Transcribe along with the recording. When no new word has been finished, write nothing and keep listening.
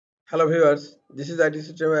Hello viewers, this is IT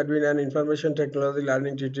System Admin and Information Technology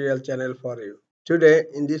Learning tutorial channel for you. Today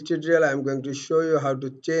in this tutorial I am going to show you how to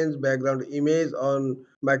change background image on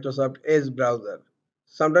Microsoft Edge browser.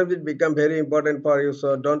 Sometimes it becomes very important for you,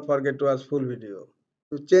 so don't forget to watch full video.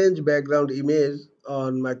 To change background image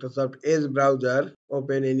on Microsoft Edge browser,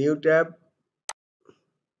 open a new tab.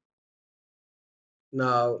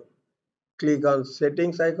 Now click on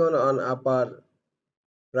settings icon on upper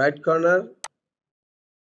right corner.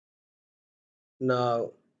 Now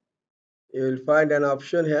you will find an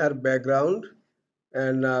option here, background,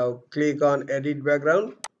 and now click on edit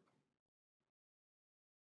background.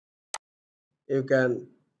 You can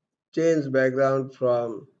change background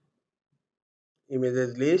from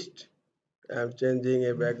images list. I'm changing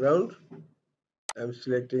a background. I'm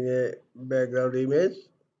selecting a background image,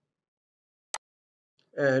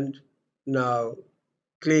 and now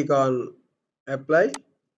click on apply.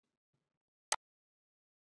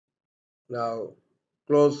 Now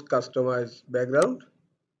close customize background.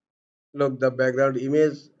 Look, the background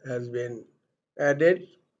image has been added,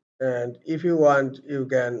 and if you want you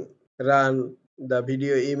can run the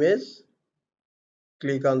video image.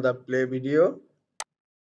 Click on the play video.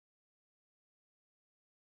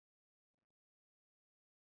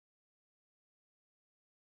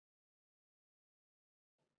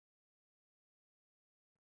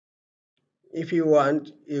 If you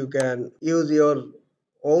want you can use your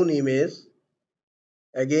own image.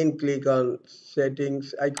 Again click on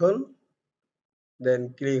settings icon,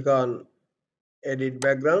 then click on edit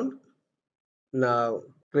background. Now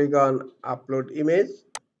click on upload image.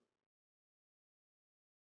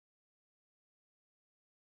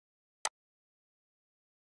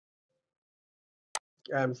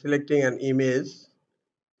 I'm selecting an image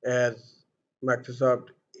as Microsoft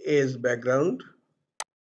Edge background.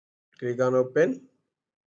 Click on open.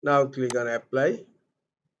 Now click on apply.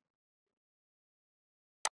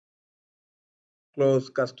 Close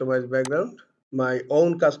customize background. My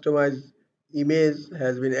own customized image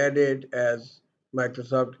has been added as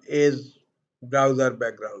Microsoft Edge browser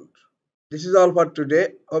background. This is all for today.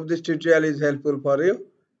 Hope this tutorial is helpful for you.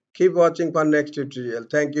 Keep watching for next tutorial.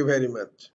 Thank you very much.